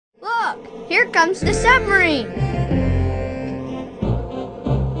Here comes the submarine!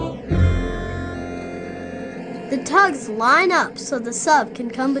 The tugs line up so the sub can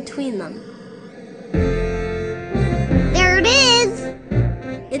come between them. There it is!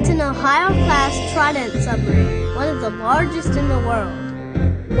 It's an Ohio-class Trident submarine, one of the largest in the world.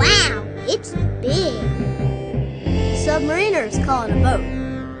 Wow, it's big. The submariners call it a boat.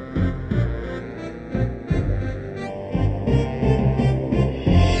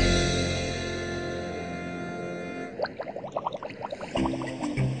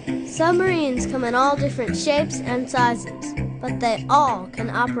 Submarines come in all different shapes and sizes, but they all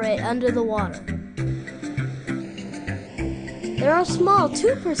can operate under the water. There are small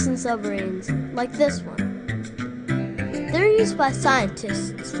two-person submarines, like this one. They're used by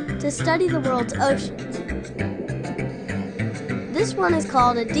scientists to study the world's oceans. This one is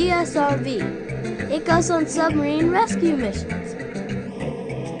called a DSRV. It goes on submarine rescue missions.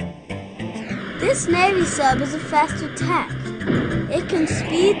 This Navy sub is a fast attack. It can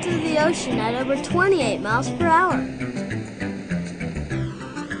speed through the ocean at over 28 miles per hour.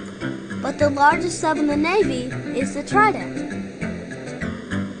 But the largest sub in the Navy is the Trident.